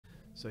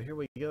So here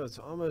we go. It's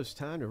almost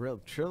time to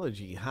rip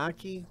Trilogy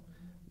hockey.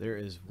 There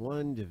is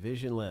one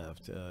division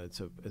left. It's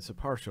a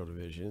partial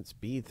division. It's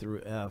B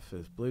through F.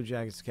 It's Blue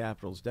Jackets,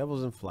 Capitals,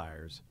 Devils, and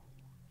Flyers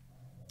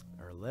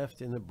are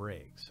left in the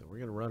break. So we're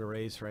gonna run a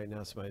race right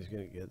now. Somebody's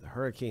gonna get the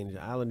Hurricanes,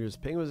 Islanders,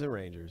 Penguins, and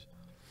Rangers.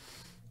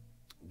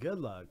 Good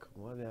luck.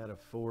 1 out of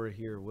 4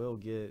 here will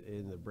get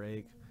in the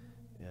break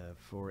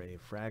for a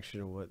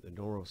fraction of what the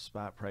normal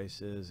spot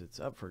price is. It's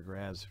up for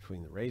grabs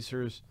between the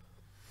racers.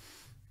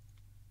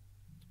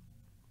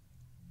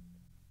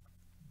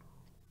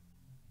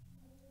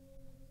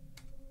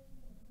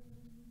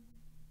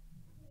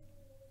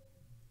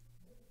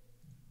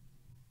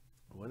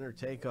 Winner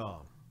take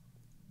all.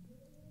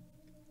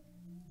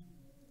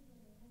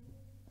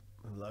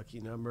 Lucky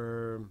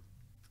number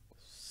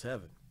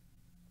 7.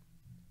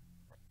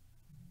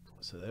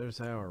 So there's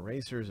how our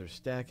racers are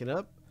stacking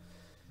up.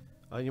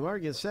 On your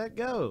mark, get set,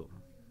 go.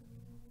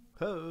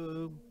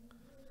 Ho!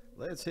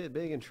 Let's hit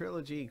big in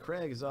Trilogy.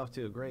 Craig is off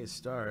to a great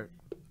start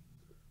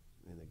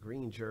in the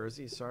green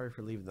jersey. Sorry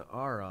for leaving the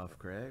R off,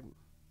 Craig.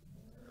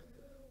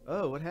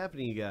 Oh, what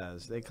happened to you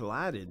guys? They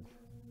collided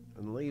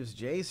and leaves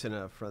Jason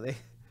up front.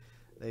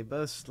 They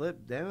both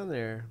slipped down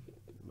there.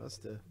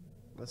 Must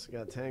have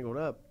got tangled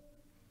up.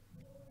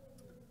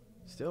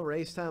 Still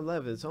race time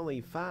left. It's only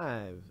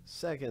 5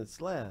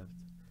 seconds left.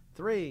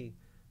 3,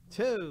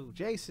 2,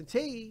 Jason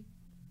T.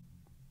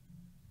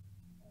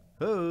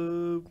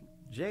 Oh,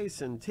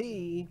 Jason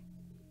T.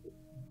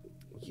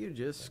 You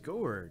just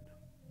scored.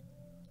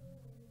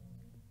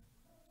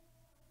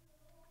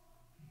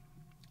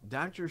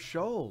 Dr.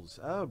 Scholl's.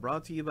 Oh,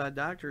 brought to you by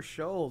Dr.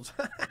 Scholl's.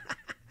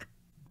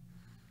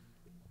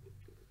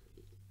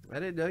 I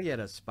didn't know you had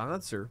a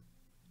sponsor.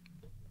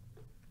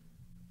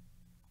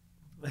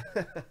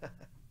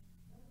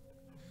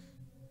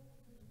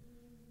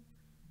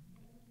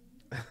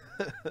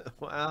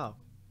 Wow.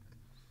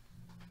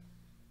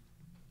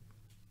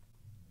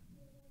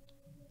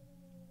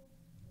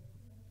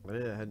 I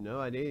had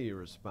no idea you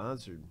were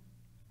sponsored.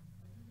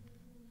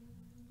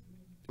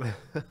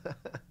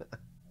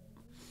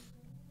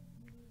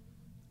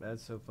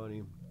 That's so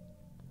funny.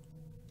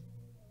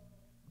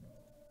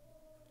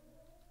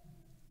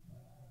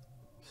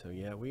 So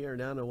yeah, we are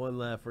down to 1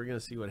 left. We're gonna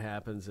see what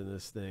happens in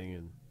this thing,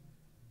 and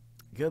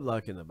good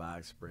luck in the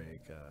box break.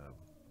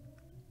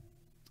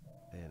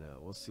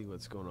 We'll see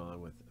what's going on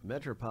with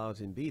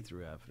Metropolitan B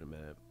through F in a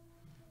minute.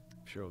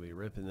 I'm sure we'll be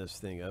ripping this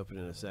thing open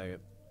in a second.